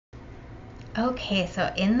Okay,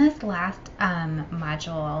 so in this last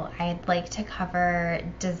module, I'd like to cover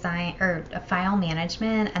design or file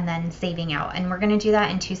management and then saving out. And we're going to do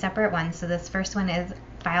that in two separate ones. So this first one is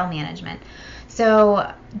file management.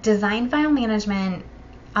 So design file management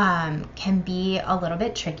can be a little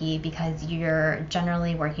bit tricky because you're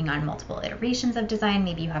generally working on multiple iterations of design.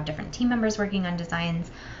 Maybe you have different team members working on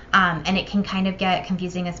designs. And it can kind of get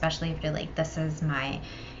confusing, especially if you're like, this is my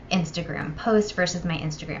Instagram post versus my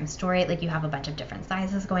Instagram story. Like you have a bunch of different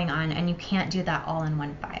sizes going on and you can't do that all in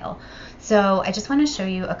one file. So I just want to show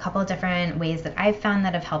you a couple of different ways that I've found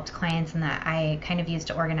that have helped clients and that I kind of use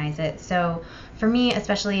to organize it. So for me,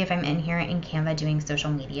 especially if I'm in here in Canva doing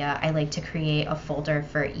social media, I like to create a folder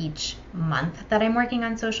for each month that I'm working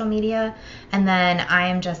on social media. And then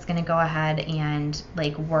I'm just going to go ahead and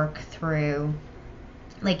like work through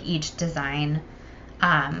like each design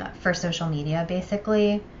for social media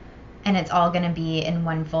basically, and it's all going to be in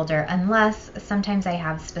one folder unless sometimes I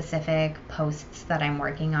have specific posts that I'm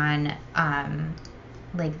working on.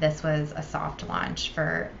 Like this was a soft launch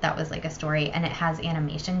for, that was like a story and it has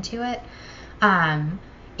animation to it.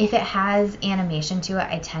 If it has animation to it,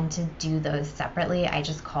 I tend to do those separately. I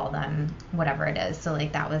just call them whatever it is. So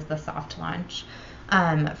like that was the soft launch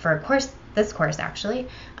for this course actually.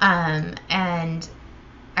 And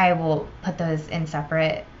I will put those in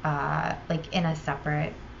separate, like in a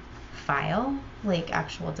separate file, like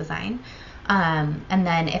actual design. And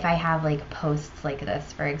then if I have like posts like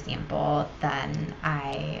this, for example, then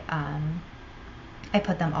I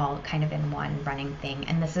put them all kind of in one running thing.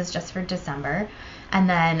 And this is just for December. And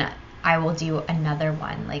then I will do another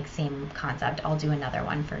one, like same concept. I'll do another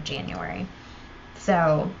one for January.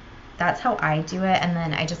 So that's how I do it. And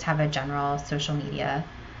then I just have a general social media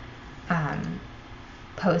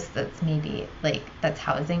post that's maybe like that's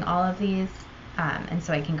housing all of these. And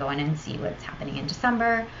so I can go in and see what's happening in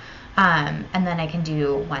December. And then I can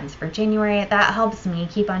do ones for January. That helps me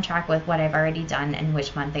keep on track with what I've already done and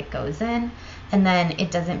which month it goes in. And then it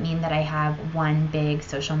doesn't mean that I have one big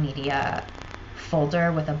social media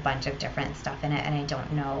folder with a bunch of different stuff in it and I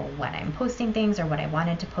don't know when I'm posting things or what I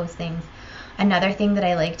wanted to post things. Another thing that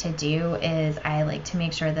I like to do is I like to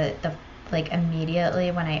make sure that like immediately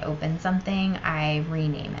when I open something, I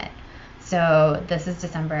rename it. So this is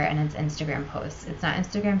December and it's Instagram posts. It's not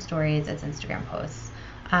Instagram stories, it's Instagram posts.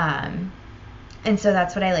 And so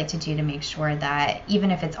that's what I like to do to make sure that even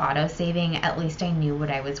if it's auto saving, at least I knew what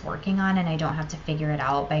I was working on and I don't have to figure it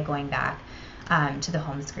out by going back to the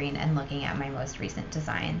home screen and looking at my most recent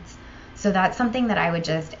designs. So that's something that I would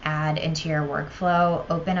just add into your workflow,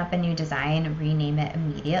 open up a new design, rename it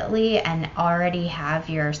immediately, and already have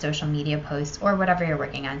your social media posts or whatever you're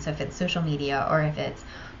working on. So if it's social media or if it's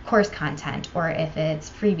course content or if it's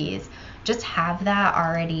freebies, just have that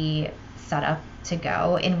already set up to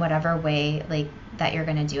go in whatever way like that you're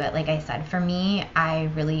going to do it. Like I said, for me,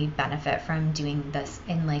 I really benefit from doing this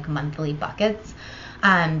in like monthly buckets.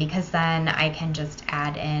 Because then I can just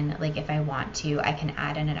add in, like if I want to, I can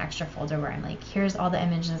add in an extra folder where I'm like, here's all the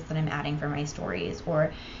images that I'm adding for my stories,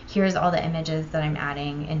 or here's all the images that I'm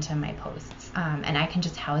adding into my posts. And I can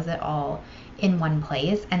just house it all in one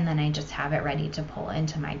place, and then I just have it ready to pull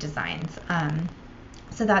into my designs.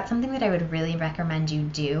 So that's something that I would really recommend you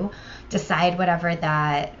do. Decide whatever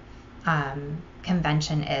that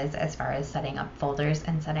convention is as far as setting up folders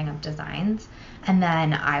and setting up designs, and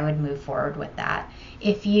then I would move forward with that.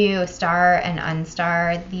 If you star and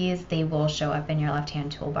unstar these, they will show up in your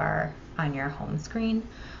left-hand toolbar on your home screen,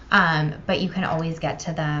 but you can always get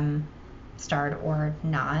to them starred or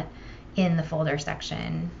not in the folder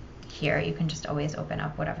section here. You can just always open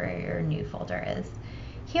up whatever your new folder is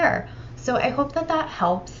here. So I hope that that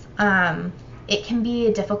helps. It can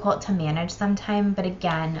be difficult to manage sometime, but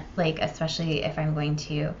again, like especially if I'm going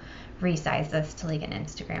to resize this to like an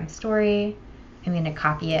Instagram story, I'm going to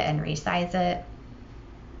copy it and resize it.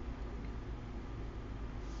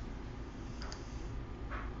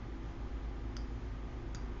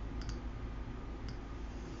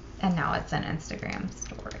 And now it's an Instagram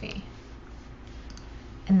story.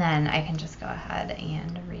 And then I can just go ahead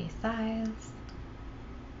and resize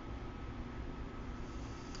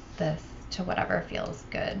this to whatever feels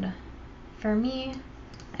good for me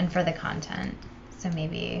and for the content. So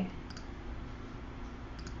maybe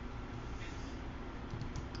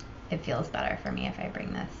it feels better for me if I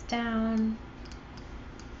bring this down,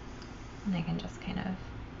 and I can just kind of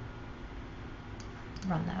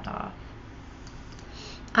run that off.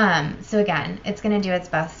 So again, it's going to do its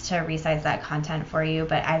best to resize that content for you,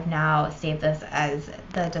 but I've now saved this as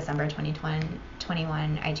the December 2020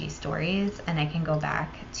 2021 IG stories, and I can go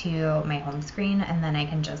back to my home screen, and then I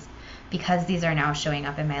can just, because these are now showing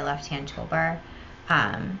up in my left-hand toolbar,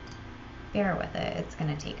 bear with it. It's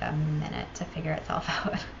going to take a minute to figure itself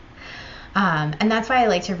out. And that's why I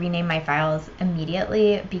like to rename my files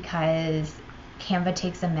immediately, because Canva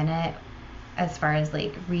takes a minute as far as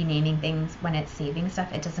like renaming things. When it's saving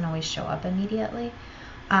stuff, it doesn't always show up immediately.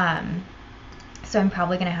 So I'm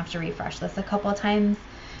probably going to have to refresh this a couple of times.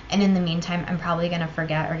 And in the meantime, I'm probably going to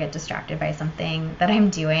forget or get distracted by something that I'm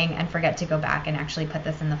doing and forget to go back and actually put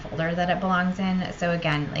this in the folder that it belongs in. So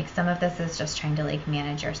again, like some of this is just trying to like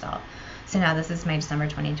manage yourself. So now this is my December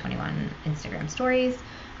 2021 Instagram stories,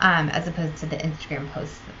 as opposed to the Instagram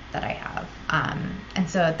posts that I have. And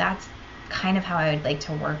so that's kind of how I would like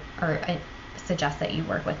to work, or I suggest that you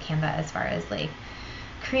work with Canva as far as like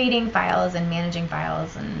creating files and managing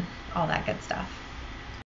files and all that good stuff.